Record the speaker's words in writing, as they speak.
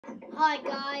Hi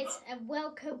guys, and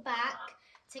welcome back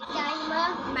to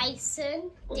Gamer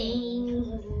Mason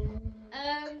D.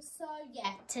 So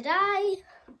yeah, today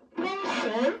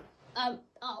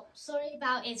oh, sorry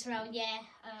about Israel. Yeah,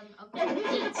 I've got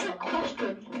pizza.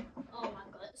 Oh my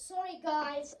god, sorry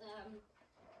guys.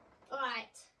 All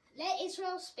right, let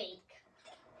Israel speak.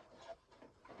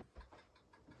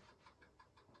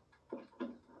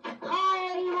 Hi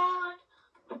everyone,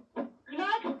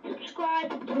 like and subscribe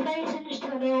to Mason's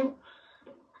channel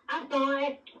at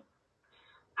night.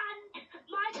 And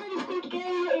my channel is called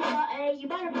Gamer Israel. You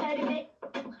might have heard of it.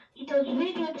 He does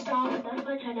really good stuff. That's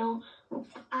my channel.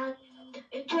 And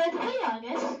enjoy the video, I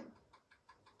guess.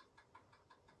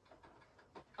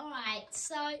 Alright,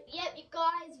 so yep, you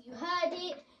guys, you heard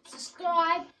it.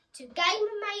 Subscribe to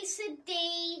Gamer Mason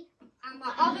D and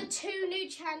my other two new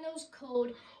channels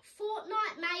called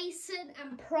Fortnite Mason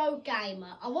and Pro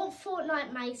Gamer. I want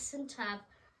Fortnite Mason to have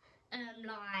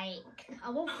I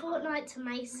want Fortnite to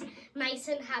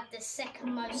Mason have the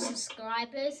second most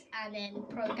subscribers and then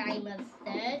Pro Gamer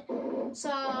third.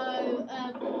 So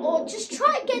or just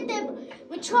try and get them.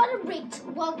 We're trying to reach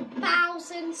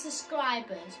 1,000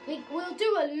 subscribers. We'll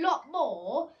do a lot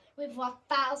more with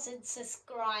 1,000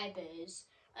 subscribers.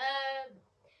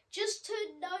 Just to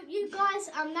note, you guys,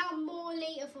 I'm now more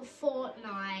leader for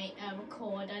Fortnite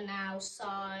recorder now. So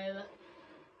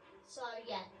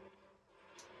yeah.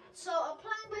 So I'm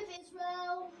playing with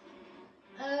Israel.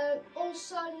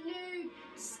 Also new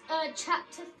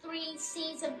chapter 3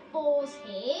 season 4's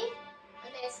here.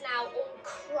 And there's now all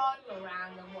Chrome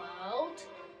around the world.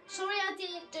 Sorry I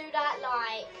didn't do that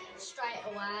straight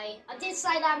away. I did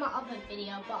say that in my other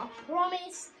video, but I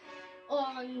promise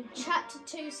on chapter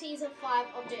 2 season 5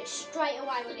 I'll do it straight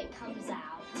away when it comes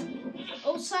out.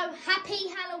 Also, happy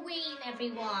Halloween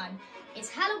everyone. It's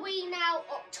Halloween now,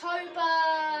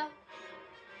 October.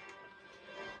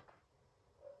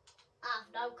 I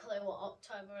have no clue what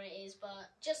October it is,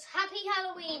 but just happy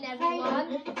Halloween,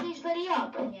 everyone. Please ready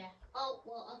up. Yeah. Oh,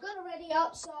 well, I've got to ready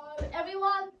up, so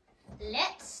everyone,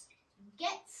 let's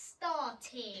get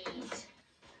started.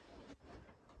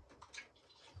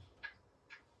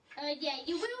 Yeah,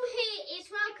 you will hear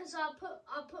Israel because I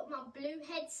put my blue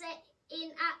headset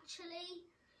in actually,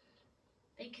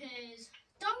 because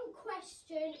don't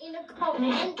question in the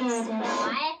comments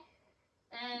why.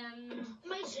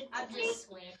 Mason, I just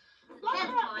swear. why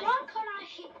can't I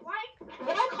hear?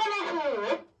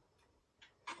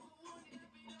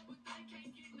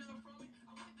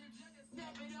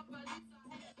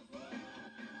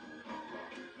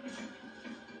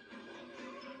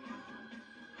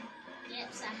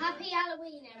 Yep, so happy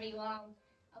Halloween everyone.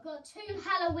 I've got 2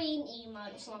 Halloween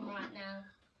emotes on right now.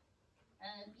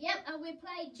 Yep, and we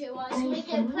played duo, so we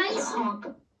can play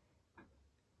some.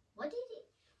 What did it?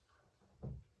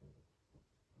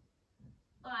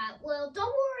 Alright, well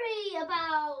don't worry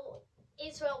about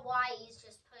Israel why he's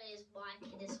just put his mic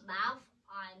in his mouth.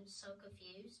 I'm so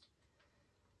confused.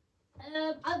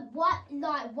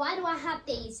 Why do I have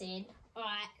these in?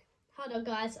 Alright. Hold on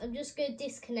guys, I'm just going to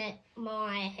disconnect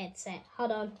my headset.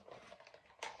 Hold on.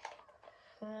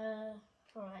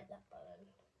 Alright, that button.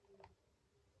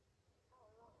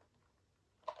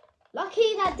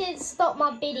 Lucky that didn't stop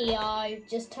my video,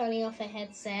 just turning off the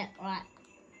headset. Alright.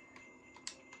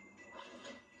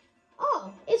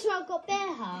 Oh, Israel got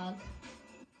bear hug.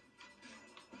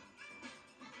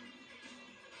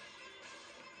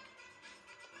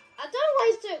 I don't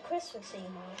always do it Christmas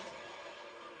anymore.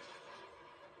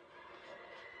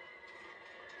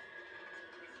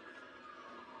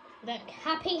 Look,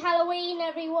 happy Halloween,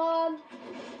 everyone.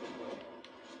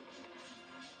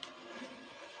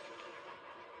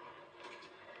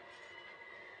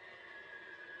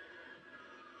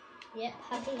 Yep,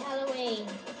 happy Halloween.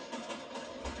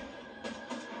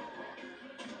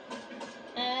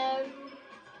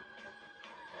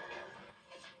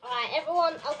 Alright,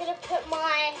 everyone, I'm gonna put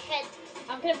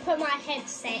my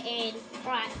headset in.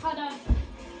 Right, hold on.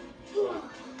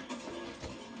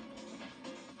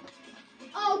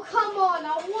 Oh, come on,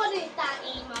 I wanted that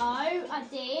emote. I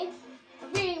did. I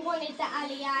really wanted the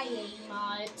Ali A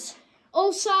emote.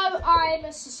 Also, I'm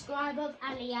a subscriber of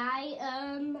Ali A.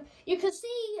 You can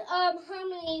see how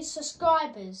many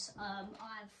subscribers I've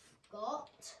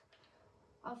got.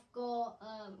 I've got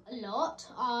a lot.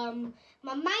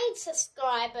 My main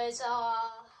subscribers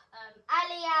are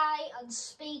Ali A,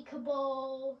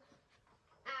 Unspeakable,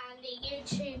 and the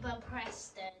YouTuber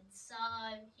Preston. So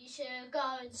you should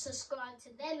go and subscribe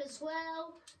to them as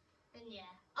well. And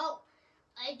yeah. Oh,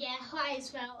 yeah. Hi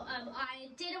as well. I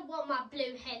didn't want my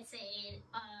blue headset in.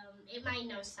 It made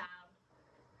no sound.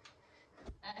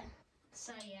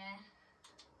 So yeah.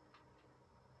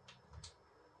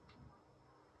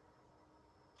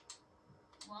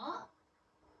 What?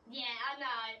 Yeah, I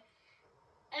know.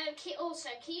 Also,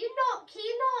 can you not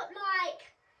like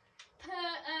put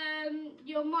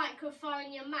your microphone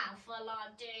in your mouth while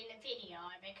I'm doing the video,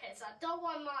 because I don't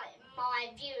want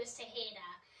my viewers to hear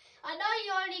that. I know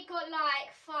you only got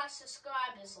like 5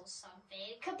 subscribers or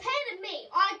something. Compared to me,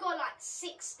 I got like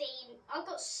 16. I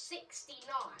got 69.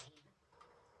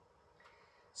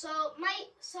 So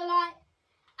like,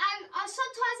 and I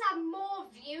sometimes have more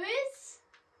viewers.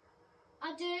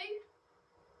 I do.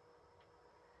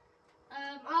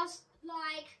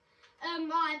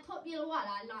 My popular one,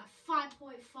 I like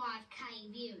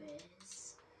 5.5k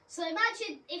viewers. So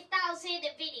imagine if that was in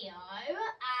the video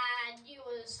and you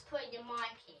was putting your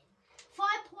mic in.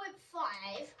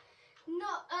 5.5,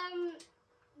 not,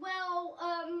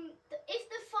 if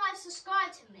the 5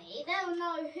 subscribe to me, they'll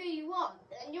know who you are.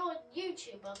 And you're a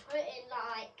YouTuber putting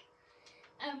like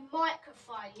a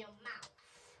microphone in your mouth,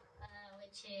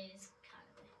 which is kind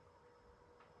of weird.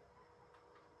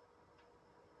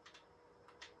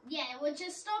 Yeah, we'll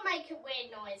just stop making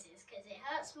weird noises because it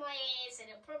hurts my ears and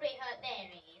it'll probably hurt their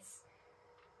ears.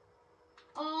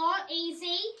 Oh,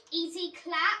 easy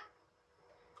clap.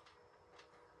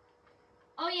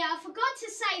 Oh yeah, I forgot to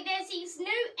say there's these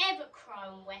new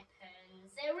Everchrome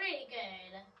weapons. They're really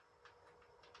good.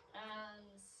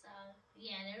 So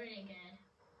yeah, they're really good.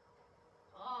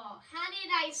 Oh, how did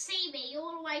they see me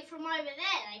all the way from over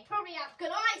there? They probably have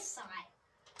good eyesight.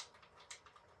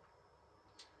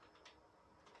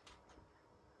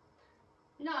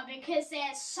 No, because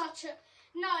there's such a...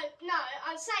 No,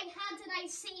 I'm saying how do they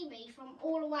see me from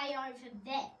all the way over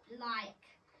there? Like,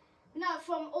 no,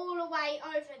 from all the way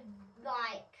over,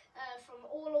 like, from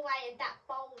all the way at that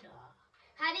boulder.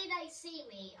 How did they see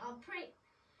me? I'm pretty...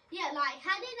 Yeah, like,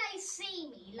 how did they see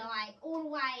me, like, all the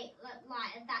way,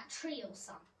 like, at that tree or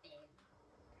something?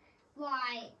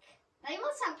 Like, they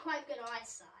must have quite good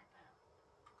eyesight.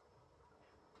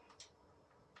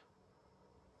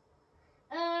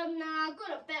 No, I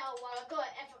got a better one. I got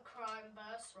an Everchrome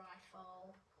burst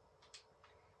rifle.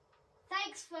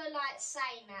 Thanks for, like,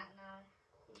 saying that, no.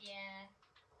 Yeah.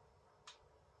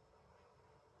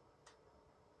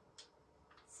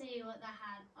 See what they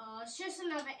had. Oh, it's just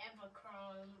another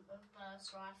Everchrome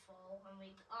burst rifle,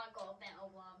 and I got a better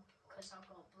one because I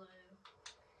got blue.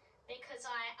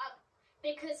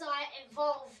 Because I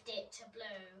evolved it to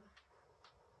blue.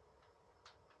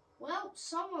 Well,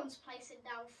 someone's placing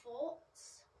down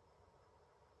forts.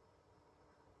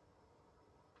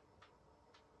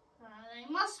 They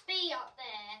must be up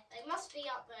there. They must be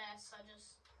up there, so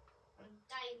I'm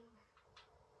dying.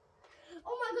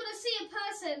 Oh my god, I see a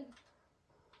person.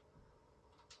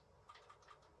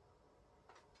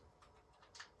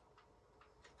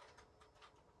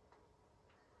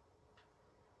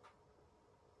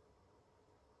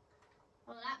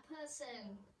 Oh, that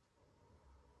person.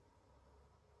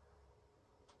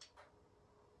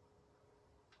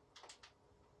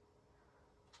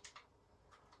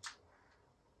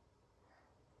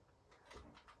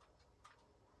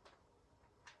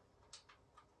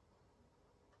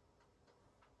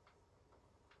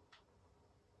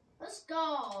 Let's go.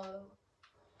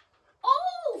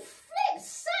 Oh, flip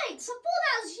sakes, I thought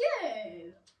that was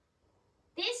you.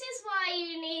 This is why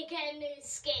you need to get a new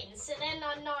skin, so then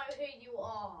I know who you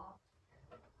are.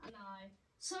 I know.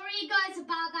 Sorry guys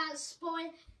about that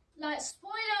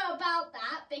spoiler about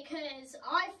that, because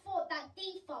I thought that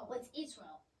default was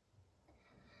Israel.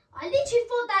 I literally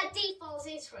thought that default was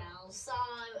Israel, so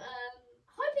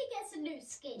hope he gets a new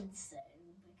skin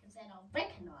soon, because then I'll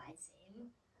recognise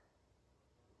him.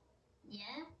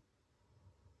 Yeah?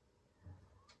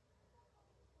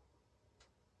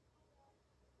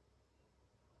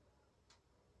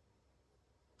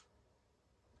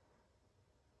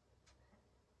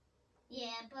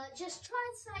 Yeah, but just try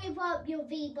and save up your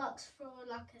V-Bucks for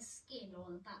like a skin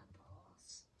or a battle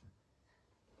pass.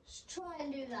 Just try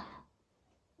and do that.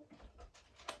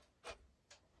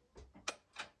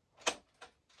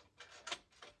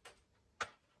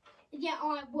 Yeah,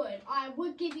 I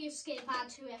would give you a skin if I had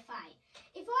 2FA.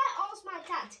 If I ask my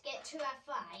dad to get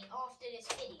 2FA after this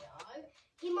video,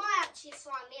 he might actually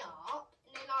sign me up,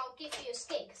 and then I'll give you a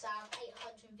skin because I have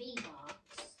 800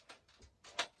 V-Bucks.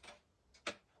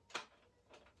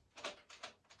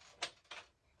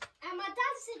 And my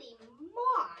dad said he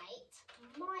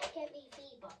might get me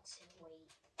V-Bucks in a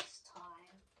week's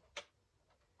time.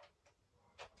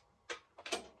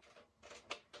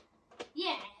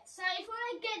 Yeah, so if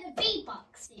I get the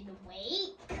V-Bucks in a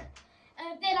week,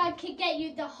 then I could get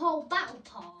you the whole battle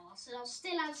pass, and I'll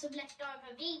still have some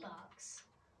leftover V-Bucks.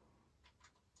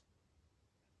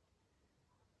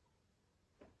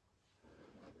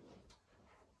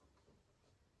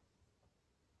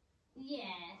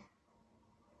 Yeah.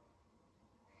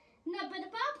 No, but the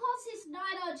Battle Pass is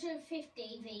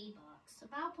 950 V-Bucks. The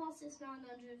Battle Pass is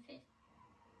 950.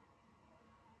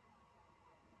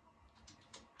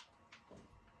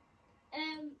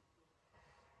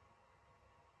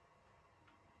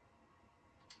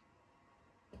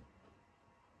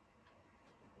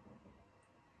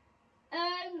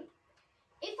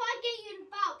 If I get you the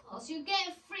Battle Pass, you get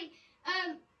a free,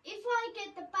 if I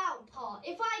get the Battle Pass,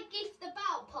 if I give the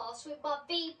Battle Pass with my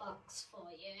V-Bucks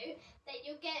for you, then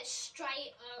you'll get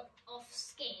straight off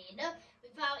skin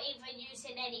without even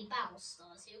using any Battle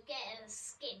Stars. You'll get a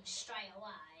skin straight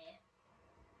away.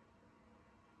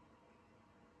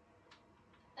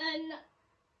 And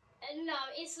no,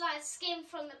 it's like skin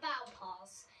from the Battle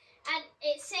Pass. And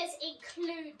it says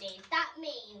included. That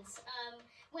means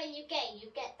when you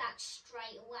get that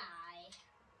straight away.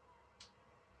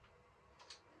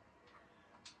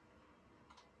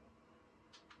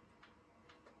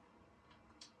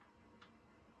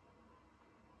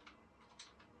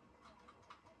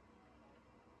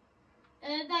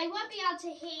 They won't be able to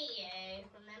hear you,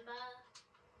 remember?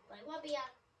 They won't be able...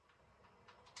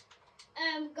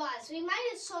 guys, we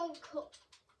made a song called...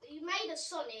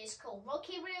 It's called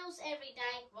Rocky Reels Every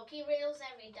Day, Rocky Reels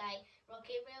Every Day,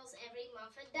 Rocky Reels Every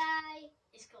month and day.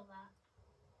 It's called that.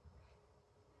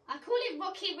 I call it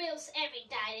Rocky Reels Every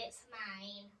Day. It's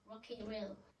mine. Rocky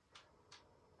Reel.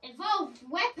 Evolved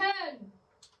weapon.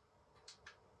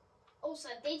 Also,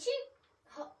 did you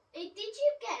get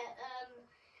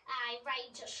a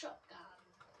Ranger shotgun?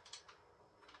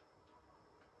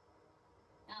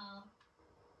 Oh.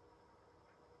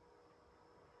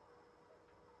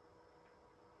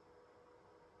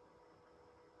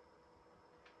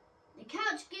 The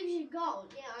couch gives you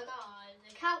gold. Yeah, I know.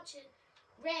 The couch is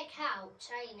rare couch,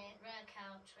 ain't it? Rare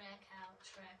couch, rare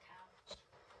couch, rare couch.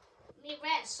 I mean,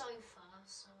 rare sofa.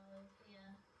 So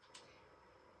yeah.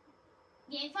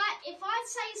 Yeah. If I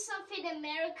say something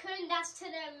American, that's to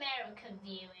the American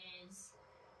viewers.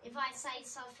 If I say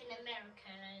something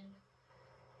American.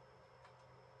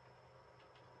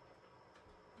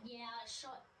 Yeah, I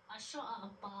shot at a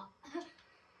butt.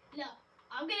 Look.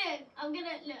 I'm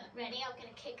gonna look, ready? I'm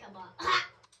gonna kick her butt.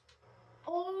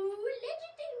 Oh,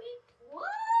 legendary! What?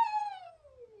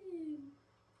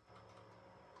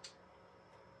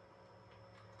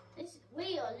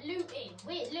 We are looting.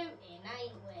 We're looting,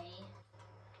 ain't we?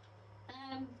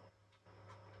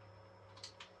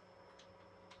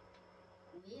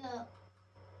 We are.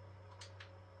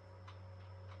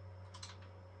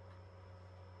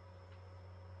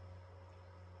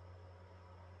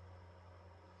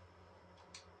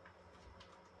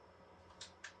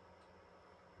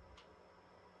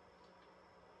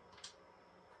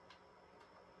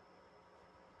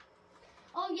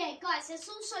 Oh yeah, guys, there's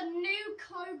also new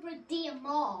Cobra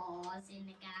DMRs in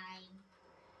the game.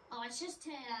 Oh, it's just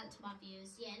turned out to my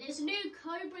viewers. Yeah, there's new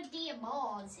Cobra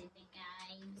DMRs in the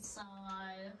game. So,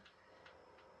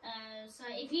 so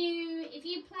if you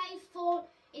play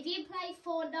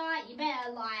Fortnite, you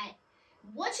better like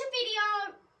watch a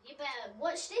video. You better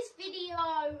watch this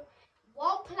video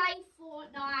while playing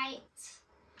Fortnite.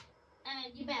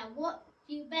 And you better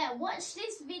watch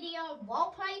this video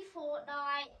while playing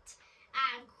Fortnite.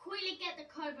 And quickly get the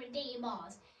Cobra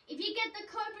DMRs. If you get the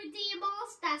Cobra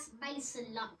DMRs, that's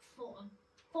Mason luck for a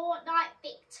Fortnite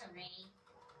victory.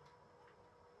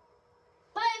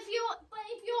 But if you're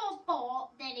a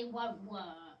bot, then it won't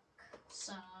work.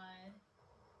 So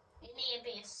you need a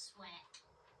bit of sweat.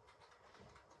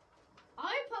 I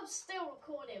hope I'm still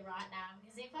recording right now,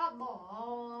 because if I'm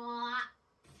not,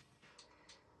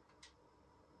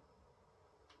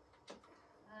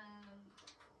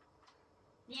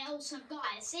 yeah, also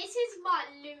guys, this is my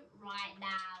loot right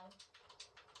now.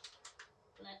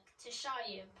 Look, to show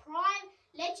you. Prime,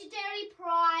 Legendary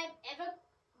Prime,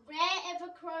 Rare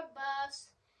Evercrow Burst,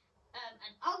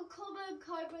 an Uncommon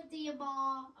Cobra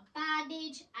DMR, a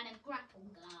bandage, and a grapple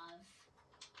glove.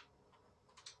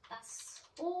 That's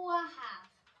all I have.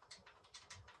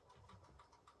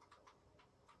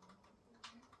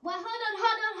 Well,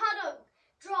 hold on.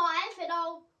 Drive and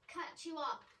I'll catch you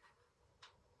up.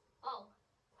 Oh.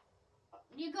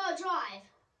 You gotta drive.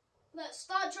 Look,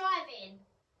 start driving.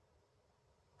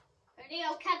 Ready?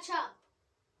 I'll catch up.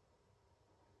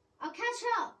 Oh, never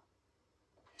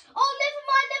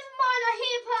mind. I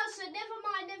hear a person. Never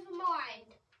mind.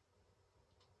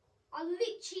 I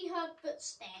literally heard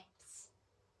footsteps.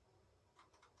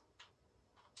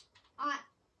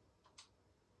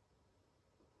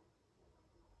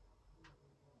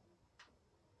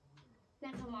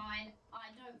 Never mind.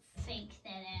 I don't think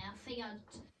they're there.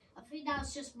 I think that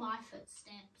was just my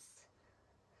footsteps.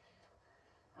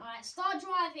 Alright, start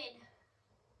driving.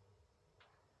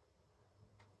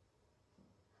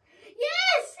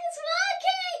 Yes, it's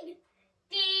working!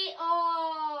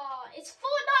 It's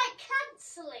Fortnite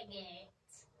cancelling it.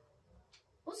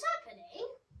 What's happening?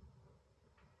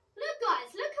 Look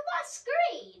guys, look at my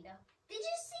screen. Did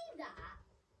you see that?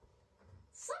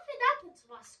 Something happened to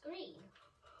my screen.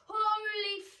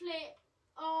 Holy flip.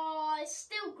 Oh, it's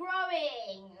still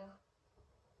growing.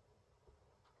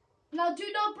 No, do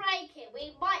not break it.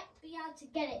 We might be able to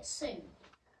get it soon.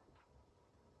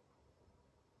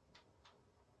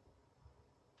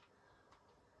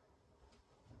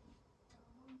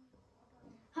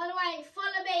 Hold on,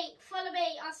 follow me, follow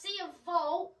me. I see a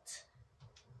vault.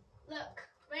 Look,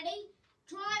 ready?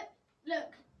 Drive,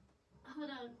 look. Hold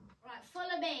on. Right,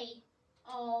 follow me.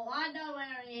 Oh, I know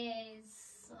where it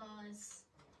is.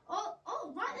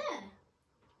 Oh, right there.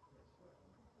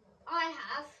 I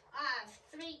have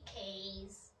 3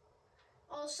 keys.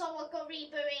 Oh, someone got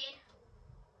rebooted.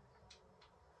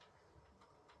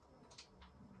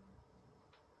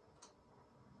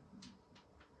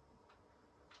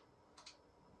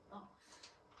 Oh.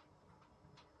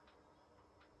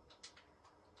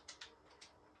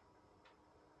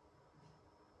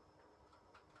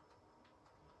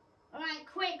 Alright,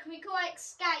 quick, we gotta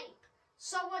escape.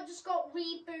 Someone just got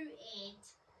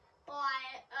rebooted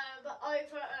by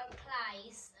over a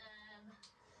place.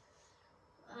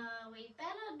 We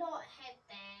better not head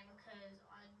there because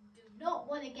I do not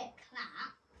want to get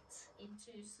clapped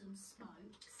into some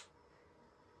smokes.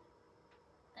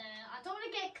 I don't want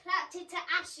to get clapped into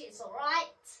ashes,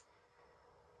 alright?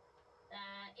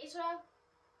 Israel,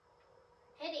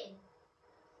 head in.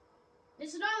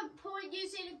 There's no point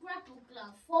using a grapple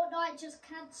glove. Fortnite just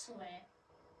cancel it.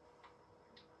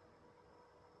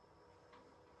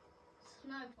 There's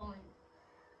no point.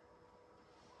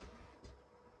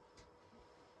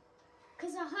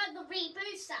 Because I heard the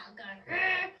reboot sound go.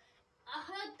 I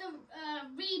heard the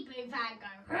reboot van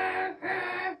go. I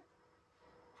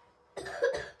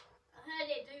heard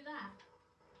it do that.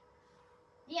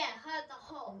 Yeah, I heard the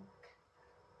honk.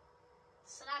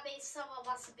 So that means someone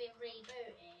must have been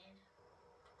rebooted.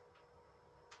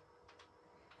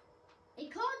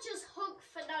 It can't just honk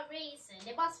for no reason.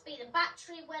 It must be the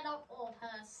battery went up or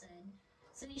person.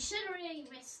 So you shouldn't really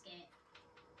risk it.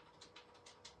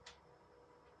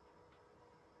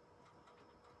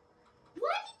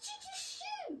 Why did you just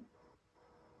shoot?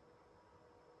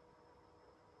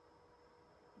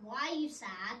 Why are you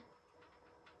sad?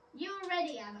 You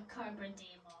already have a Cobra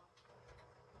Demon.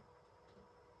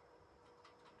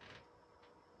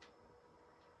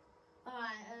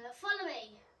 Alright, follow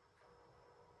me.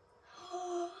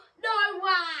 No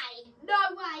way!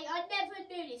 No way! I never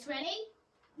knew this. Ready?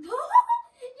 You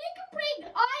can bring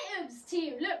items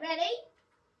too. Look, ready?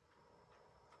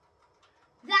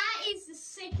 That is the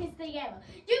sickest thing ever.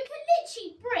 You can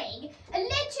literally bring a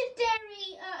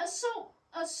legendary assault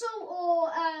or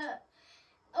a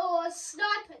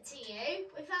sniper to you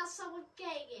without someone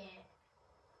getting it.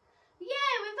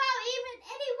 Yeah, without even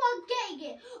anyone getting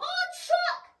it. Oh,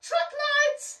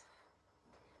 truckloads!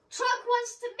 Truck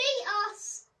wants to meet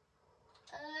us.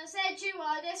 Is there a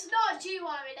duo? There's not a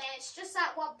duo in there. It's just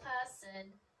that one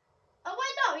person. Oh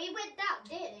wait, no, he went down,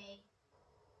 didn't he?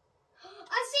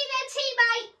 I see their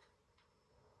teammate.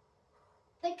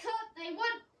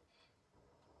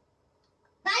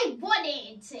 They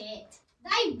wanted it.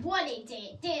 They wanted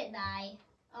it, didn't they?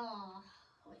 Oh,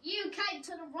 you came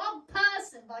to the wrong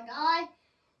person, my guy.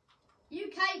 You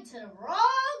came to the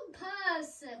wrong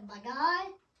person, my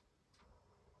guy.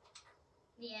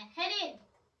 Yeah, head in.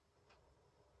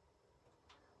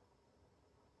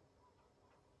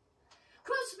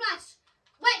 Cross splash.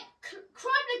 Wait,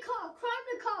 crime the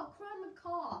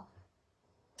car.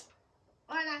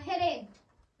 Alright, now head in.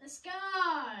 Let's go.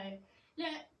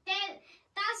 Look,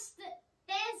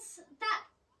 there's that.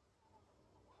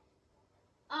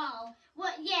 Oh,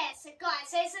 well, yeah, so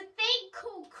guys, there's a thing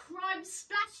called crime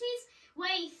splashes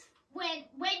where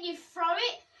when you throw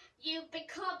it, you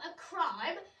become a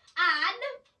crime, and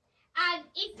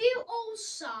if you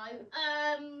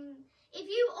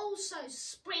also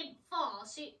sprint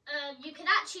fast, you can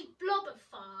actually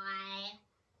blobify.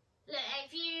 Look,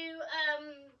 if you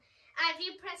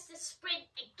press the sprint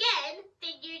again,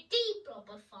 then you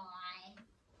de-blobify.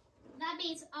 That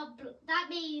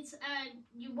means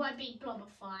you won't be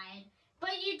blobified,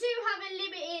 but you do have a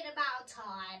limited amount of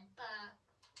time. But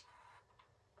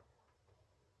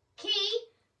key,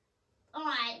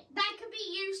 alright, that could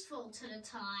be useful to the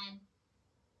time.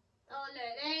 Oh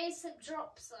look, there is some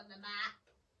drops on the map.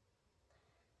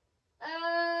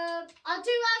 I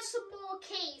do have some more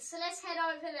keys, so let's head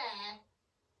over there.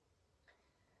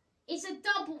 It's a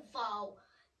double vault.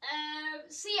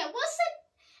 So yeah, what's the...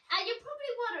 And you're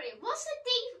probably wondering, what's the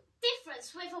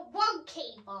difference with a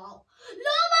one-key vault?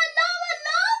 Llama, llama,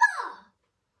 llama!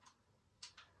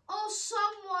 Or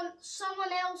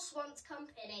someone else wants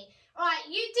company. Alright,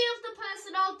 you deal with the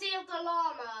person, I'll deal with the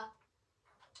llama.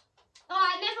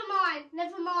 Alright,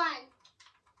 never mind.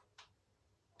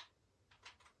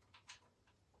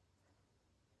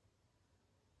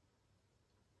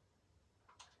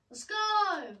 Let's go.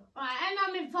 Alright, and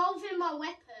I'm involving my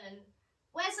weapon.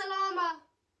 Where's the llama?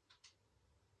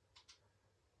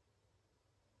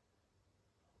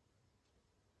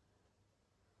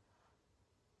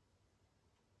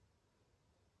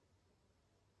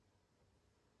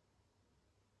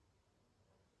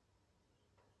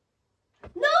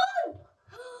 No!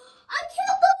 I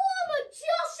killed the llama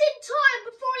just in time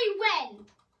before he went.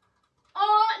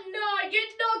 Oh no,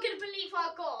 you're not going to believe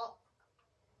what I got.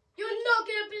 You're not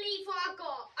going to believe what I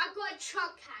got. I got a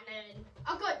truck cannon.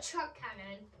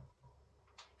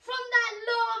 From that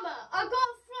llama. I got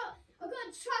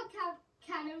a truck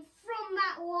cannon from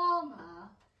that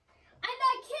llama. And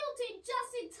I killed him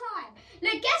just in time.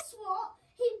 Now guess what?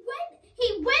 He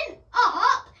went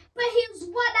up, but he was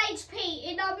 1 HP,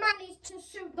 and I managed to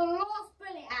shoot the last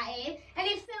bullet at him, and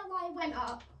it felt like he went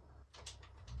up.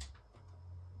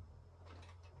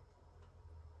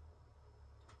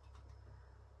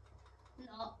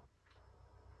 No.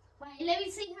 Wait, let me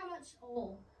see how much.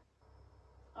 Oh.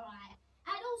 Alright.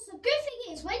 And also, good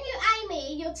thing is, when you aim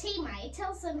it at your teammate, it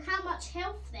tells them how much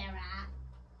health they're at.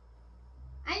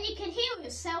 And you can heal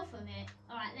yourself with it.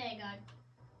 Alright, there you go.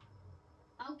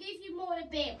 I'll give you more in a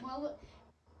bit. Well,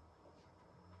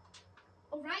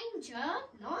 a ranger?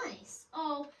 Nice.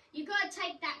 Oh, you gotta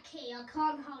take that key. I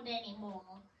can't hold any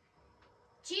more.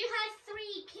 Do you have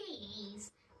 3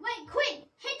 keys? Wait, quick!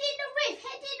 Head in the rift!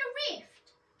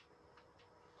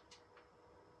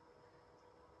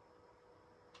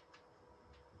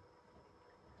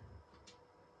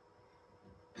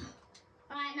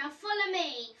 Alright, now follow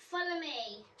me.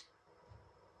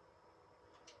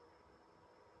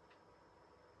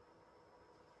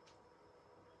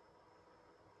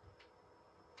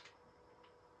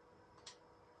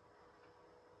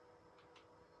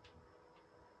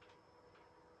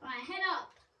 Alright, head up.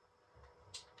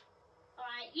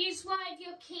 Alright, use one of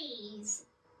your keys.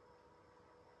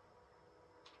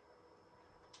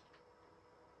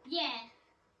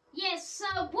 Yes, so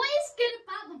what is good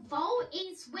about the vault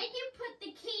is when you put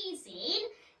the keys in,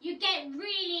 you get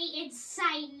really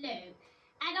insane loot.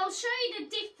 And I'll show you the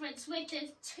difference with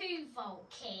the 2 vault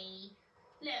key.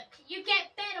 Look, you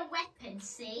get better weapons,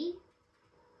 see?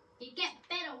 You get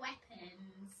better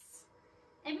weapons.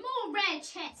 And more rare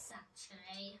chests,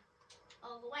 actually.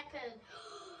 Oh, the weapon.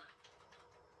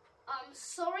 I'm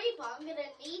sorry, but I'm going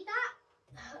to need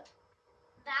that.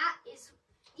 That is...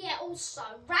 Yeah, also,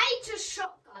 Ranger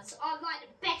shotguns are like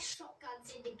the best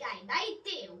shotguns in the game. They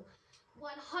deal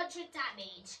 100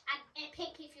 damage. And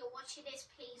Epic, if you're watching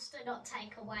this, please do not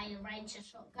take away the Ranger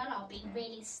shotgun. I'll be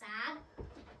really sad.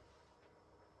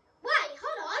 Wait,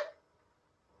 hold on.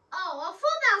 Oh, I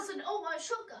thought that was an auto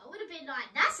shotgun. I would have been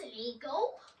like, that's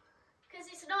illegal.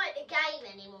 Because it's not in the game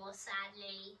anymore,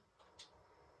 sadly.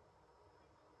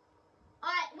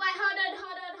 Wait, hold on.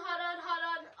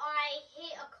 I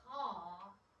hit a car.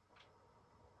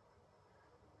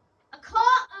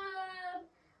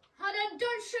 Hold on,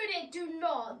 don't shoot it. Do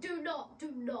not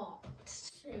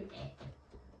shoot it.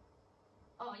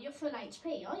 Oh, you're full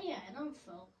HP. Oh yeah, and I'm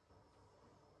full.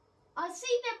 I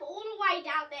see them all the way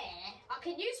down there. I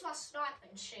can use my sniper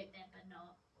and shoot them, but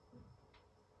not.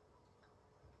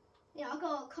 Yeah, I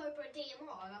got a Cobra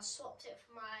DMR and I swapped it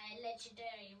for my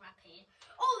legendary rapid.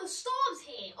 Oh, the storm's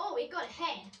here. Oh, we got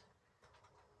ahead.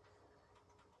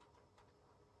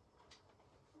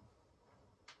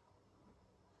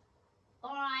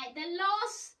 Alright,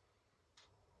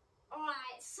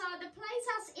 Alright, so the place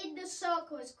that's in the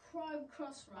circle is Chrome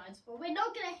Crossroads, but we're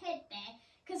not going to head there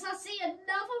because I see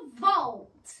another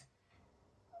vault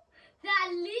that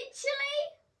literally,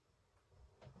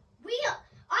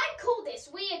 I call this,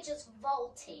 we are just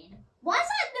vaulting. Why does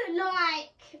that look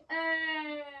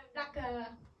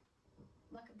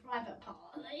like a private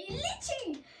part?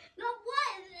 Literally,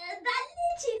 that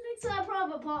literally looks like a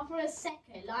private part for a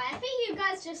second. I think you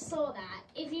guys just saw that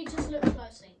if you just look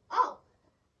closely. Oh,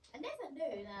 I never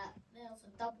knew that there was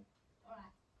a double.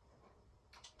 Alright.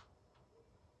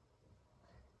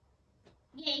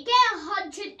 Yeah, you get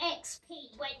 100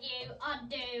 XP when you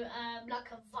undo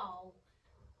like a vault.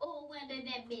 Or when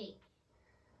they're big.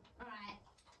 Alright.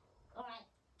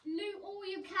 Loot all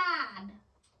you can.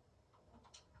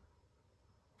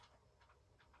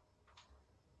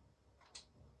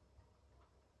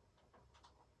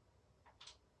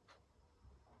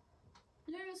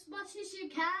 much as you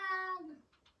can.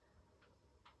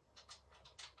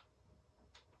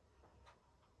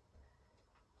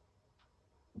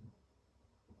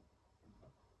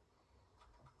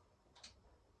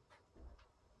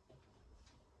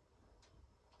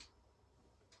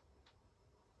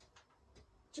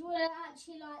 Do you want to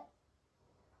actually like...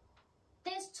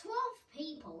 There's 12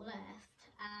 people left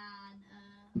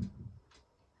and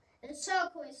the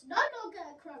circle is no longer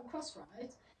a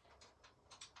crossroads.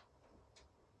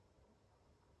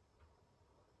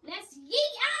 Let's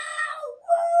yeet out!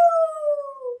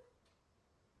 Woo!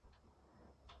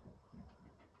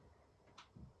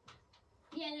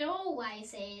 Yeah, there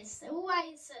always is. There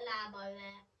always a Lambo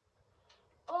there.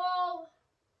 Oh!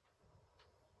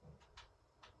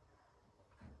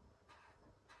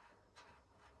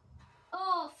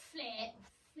 Oh,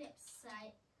 flip's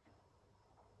sake.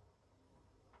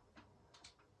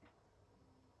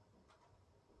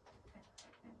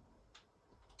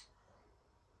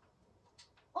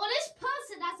 Oh, this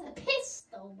person has a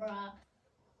pistol, bruh.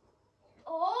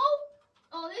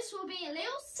 Oh, this will be a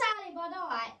little Sally by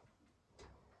night.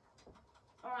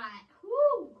 Alright,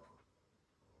 whoo.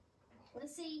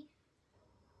 Let's see.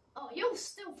 Oh, you're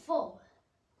still full.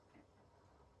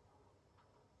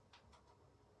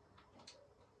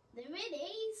 There it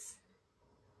is.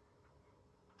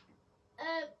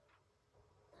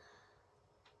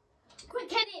 Quick,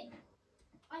 get in.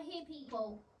 I hear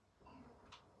people.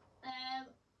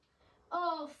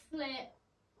 Oh, flip.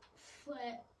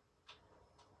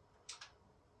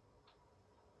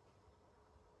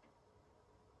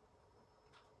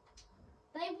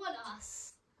 They want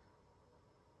us.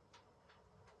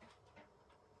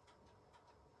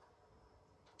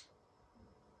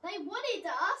 They wanted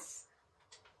us.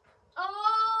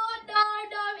 Oh, no,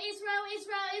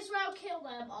 Israel, kill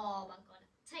them. Oh my God,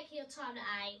 take your time to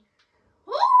aim.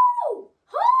 Woo!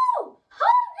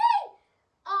 Holy!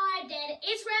 I'm dead.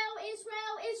 Israel,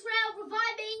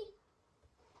 revive me.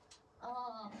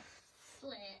 Oh,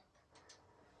 flip.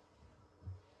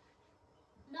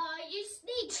 No, you just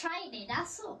need training,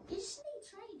 that's all. You just need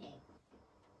training.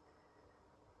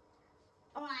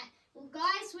 Alright, well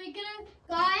guys,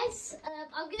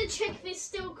 I'm gonna check if it's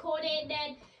still recording,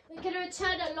 then we're gonna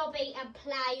return to the lobby and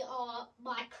play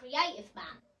my creative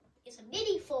map. It's a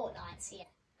mini Fortnite here.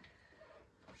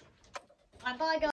 Bye guys.